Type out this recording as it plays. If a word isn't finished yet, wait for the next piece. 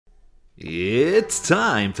It's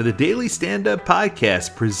time for the Daily Stand Up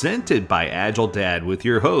Podcast presented by Agile Dad with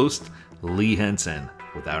your host, Lee Henson.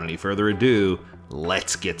 Without any further ado,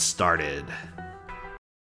 let's get started.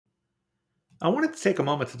 I wanted to take a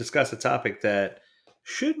moment to discuss a topic that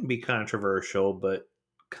shouldn't be controversial, but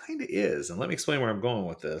kind of is. And let me explain where I'm going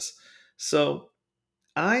with this. So,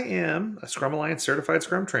 I am a Scrum Alliance certified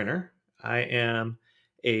Scrum trainer. I am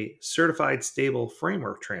a certified stable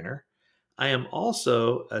framework trainer. I am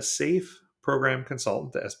also a safe program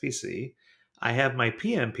consultant, the SPC. I have my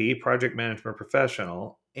PMP, project management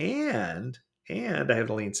professional, and I have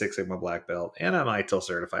the Lean Six Sigma black belt, and I'm ITIL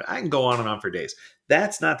certified. I can go on and on for days.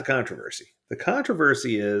 That's not the controversy. The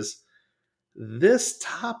controversy is this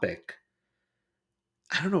topic.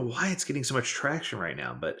 I don't know why it's getting so much traction right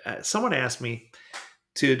now, but someone asked me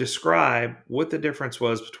to describe what the difference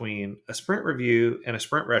was between a sprint review and a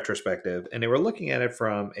sprint retrospective, and they were looking at it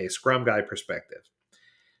from a Scrum guy perspective.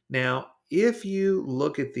 Now, if you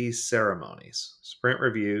look at these ceremonies, sprint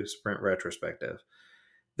review, sprint retrospective,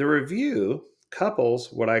 the review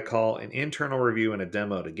couples what I call an internal review and a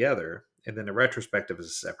demo together, and then the retrospective is a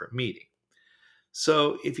separate meeting.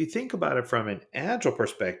 So if you think about it from an agile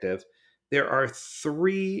perspective, there are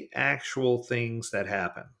three actual things that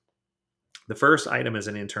happen. The first item is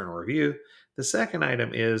an internal review. The second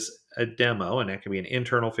item is a demo, and that can be an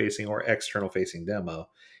internal facing or external facing demo.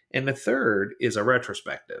 And the third is a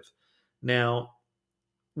retrospective. Now,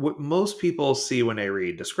 what most people see when they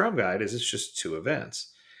read the Scrum Guide is it's just two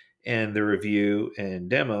events. And the review and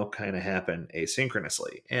demo kind of happen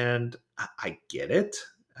asynchronously. And I get it.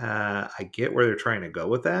 I get where they're trying to go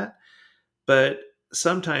with that. But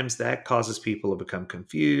sometimes that causes people to become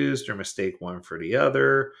confused or mistake one for the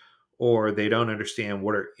other, or they don't understand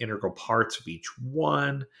what are integral parts of each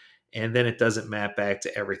one. And then it doesn't map back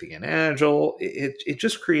to everything in Agile. It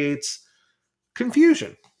just creates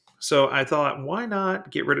confusion. So I thought, why not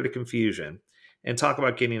get rid of the confusion and talk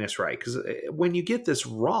about getting this right? Because when you get this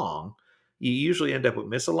wrong, you usually end up with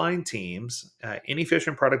misaligned teams,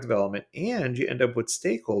 inefficient product development, and you end up with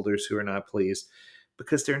stakeholders who are not pleased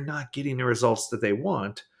because they're not getting the results that they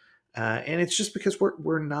want. And it's just because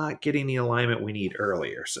we're not getting the alignment we need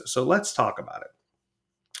earlier. So let's talk about it.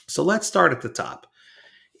 So let's start at the top.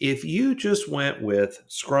 If you just went with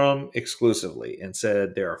Scrum exclusively and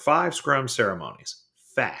said there are 5 Scrum ceremonies,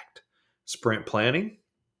 fact, sprint planning,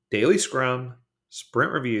 daily Scrum,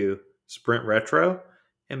 sprint review, sprint retro,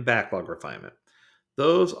 and backlog refinement.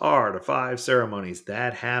 Those are the 5 ceremonies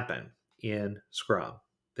that happen in Scrum.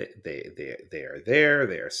 They are there,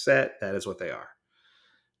 they are set, that is what they are.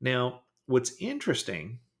 Now, what's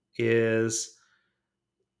interesting is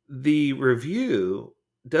the review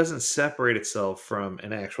doesn't separate itself from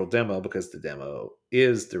an actual demo because the demo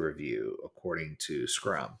is the review according to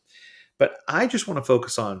Scrum. But I just want to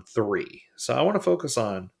focus on 3. So I want to focus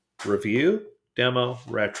on review, demo,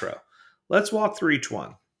 retro. Let's walk through each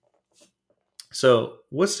one. So,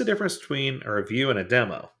 what's the difference between a review and a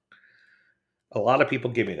demo? A lot of people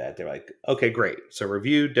give me that. They're like, okay, great. So,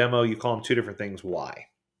 review, demo, you call them 2 different things. Why?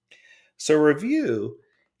 So, review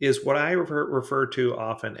is what I refer to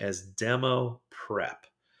often as demo prep.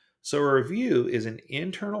 So, a review is an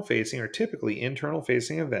internal facing or typically internal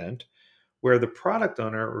facing event where the product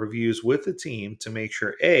owner reviews with the team to make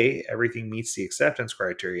sure A, everything meets the acceptance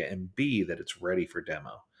criteria, and B, that it's ready for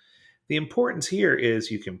demo. The importance here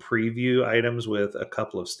is you can preview items with a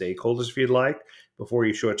couple of stakeholders if you'd like before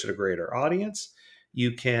you show it to the greater audience.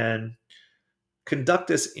 You can conduct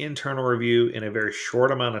this internal review in a very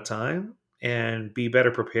short amount of time and be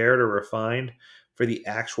better prepared or refined for the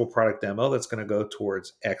actual product demo that's going to go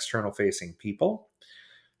towards external facing people.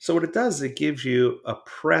 So what it does is it gives you a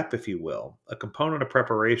prep, if you will, a component of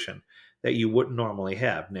preparation that you wouldn't normally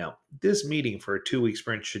have. Now, this meeting for a 2-week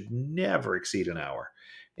sprint should never exceed an hour.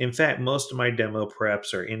 In fact, most of my demo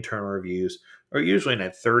preps or internal reviews are usually in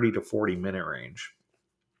that 30 to 40 minute range.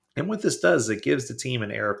 And what this does is it gives the team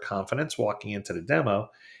an air of confidence walking into the demo,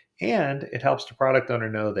 and it helps the product owner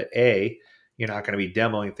know that A, you're not going to be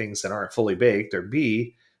demoing things that aren't fully baked, or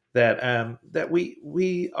B, that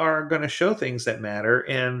we are going to show things that matter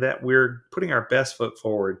and that we're putting our best foot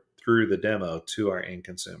forward through the demo to our end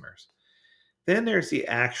consumers. Then there's the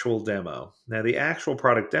actual demo. Now, the actual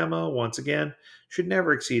product demo, once again, should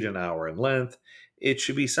never exceed an hour in length. It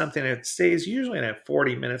should be something that stays usually at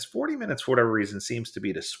 40 minutes. 40 minutes, for whatever reason, seems to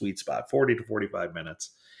be the sweet spot, 40 to 45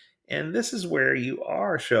 minutes. And this is where you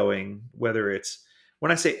are showing whether it's,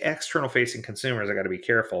 when I say external facing consumers, I got to be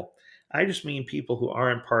careful. I just mean people who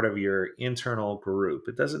aren't part of your internal group.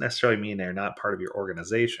 It doesn't necessarily mean they're not part of your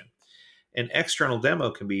organization. An external demo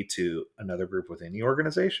can be to another group within the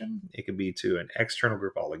organization. It can be to an external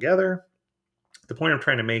group altogether. The point I'm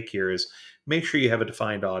trying to make here is make sure you have a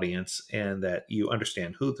defined audience and that you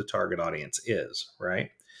understand who the target audience is, right?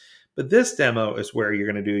 But this demo is where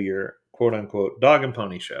you're going to do your quote unquote dog and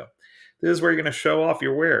pony show. This is where you're going to show off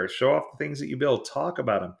your wares, show off the things that you build, talk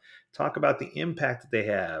about them, talk about the impact that they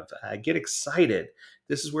have, get excited.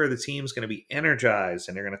 This is where the team's going to be energized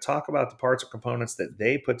and they're going to talk about the parts or components that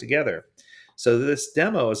they put together. So this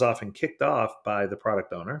demo is often kicked off by the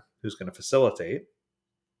product owner who's going to facilitate.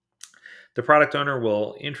 The product owner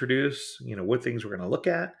will introduce, what things we're going to look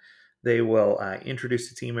at. They will introduce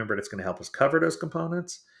the team member that's going to help us cover those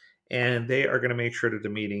components, and they are going to make sure that the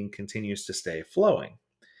meeting continues to stay flowing.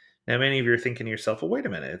 Now, many of you are thinking to yourself, well, wait a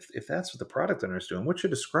minute, if that's what the product owner is doing, what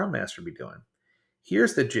should a Scrum Master be doing?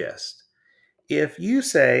 Here's the gist. If you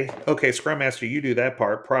say, okay, Scrum Master, you do that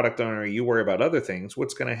part, product owner, you worry about other things,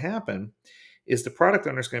 what's going to happen is the product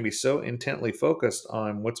owner is going to be so intently focused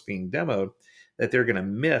on what's being demoed that they're going to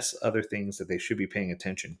miss other things that they should be paying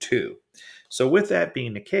attention to. So with that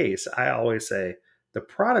being the case, I always say the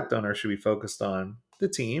product owner should be focused on the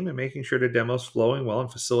team and making sure the demo's flowing well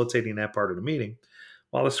and facilitating that part of the meeting,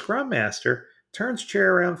 while the Scrum Master turns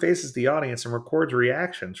chair around, faces the audience, and records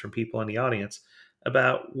reactions from people in the audience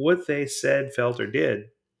about what they said, felt, or did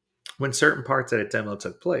when certain parts of a demo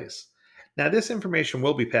took place. Now, this information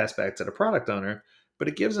will be passed back to the product owner, but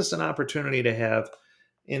it gives us an opportunity to have,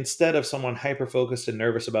 instead of someone hyper-focused and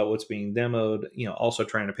nervous about what's being demoed, also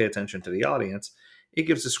trying to pay attention to the audience, it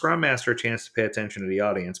gives the Scrum Master a chance to pay attention to the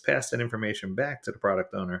audience, pass that information back to the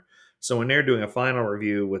product owner. So when they're doing a final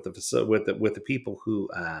review with the people who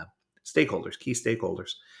stakeholders, key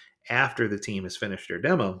stakeholders, after the team has finished their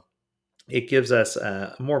demo, it gives us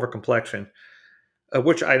more of a complexion of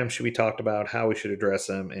which items should be talked about, how we should address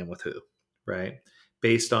them, and with who, right?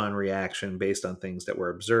 Based on reaction, based on things that were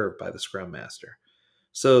observed by the Scrum Master.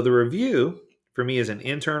 So the review for me is an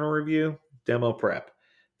internal review, demo prep.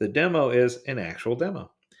 The demo is an actual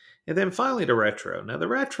demo. And then finally the retro. Now the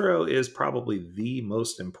retro is probably the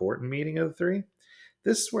most important meeting of the three.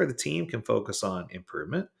 This is where the team can focus on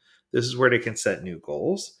improvement. This is where they can set new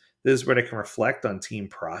goals. This is where they can reflect on team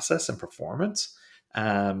process and performance.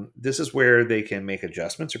 This is where they can make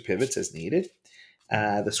adjustments or pivots as needed.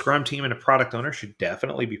 The Scrum team and the product owner should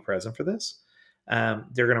definitely be present for this.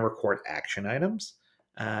 They're going to record action items.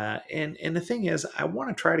 And the thing is, I want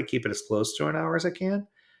to try to keep it as close to an hour as I can,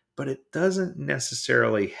 but it doesn't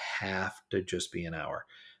necessarily have to just be an hour.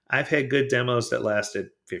 I've had good demos that lasted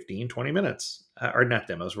 15, 20 minutes, or not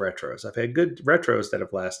demos, retros. I've had good retros that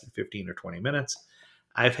have lasted 15 or 20 minutes.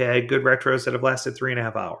 I've had good retros that have lasted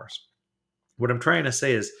 3.5 hours. What I'm trying to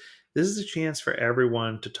say is this is a chance for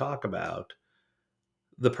everyone to talk about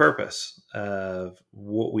the purpose of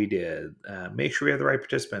what we did, make sure we have the right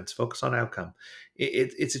participants, focus on outcome.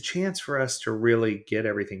 It's a chance for us to really get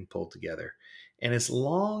everything pulled together. And as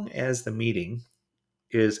long as the meeting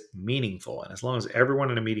is meaningful, and as long as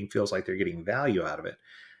everyone in a meeting feels like they're getting value out of it,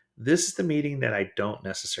 this is the meeting that I don't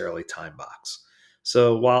necessarily time box.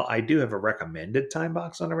 So while I do have a recommended time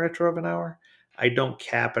box on a retro of an hour, I don't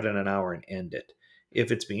cap it at an hour and end it.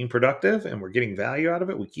 If it's being productive and we're getting value out of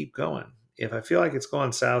it, we keep going. If I feel like it's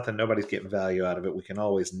going south and nobody's getting value out of it, we can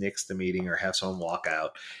always nix the meeting or have someone walk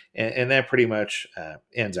out. And that pretty much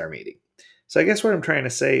ends our meeting. So I guess what I'm trying to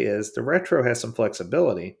say is the retro has some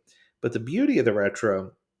flexibility, but the beauty of the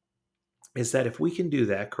retro is that if we can do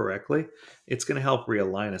that correctly, it's going to help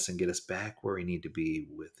realign us and get us back where we need to be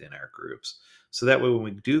within our groups. So that way, when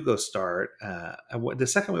we do go start, the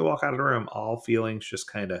second we walk out of the room, all feelings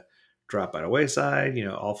just kind of drop by the wayside.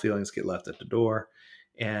 All feelings get left at the door.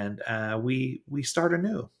 And we start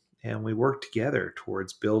anew and we work together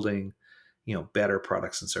towards building, better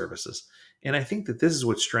products and services. And I think that this is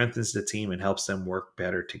what strengthens the team and helps them work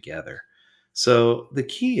better together. So the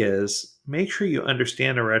key is make sure you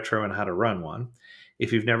understand a retro and how to run one.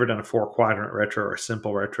 If you've never done a 4-quadrant retro or a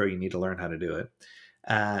simple retro, you need to learn how to do it.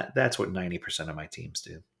 That's what 90% of my teams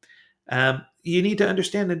do. You need to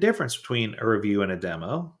understand the difference between a review and a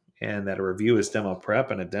demo, and that a review is demo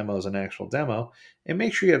prep and a demo is an actual demo, and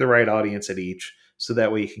make sure you have the right audience at each so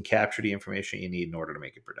that way you can capture the information you need in order to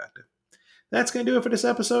make it productive. That's going to do it for this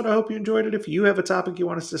episode. I hope you enjoyed it. If you have a topic you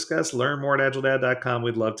want us to discuss, learn more at agiledad.com.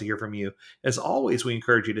 We'd love to hear from you. As always, we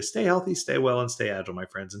encourage you to stay healthy, stay well, and stay agile, my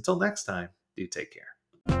friends. Until next time, do take care.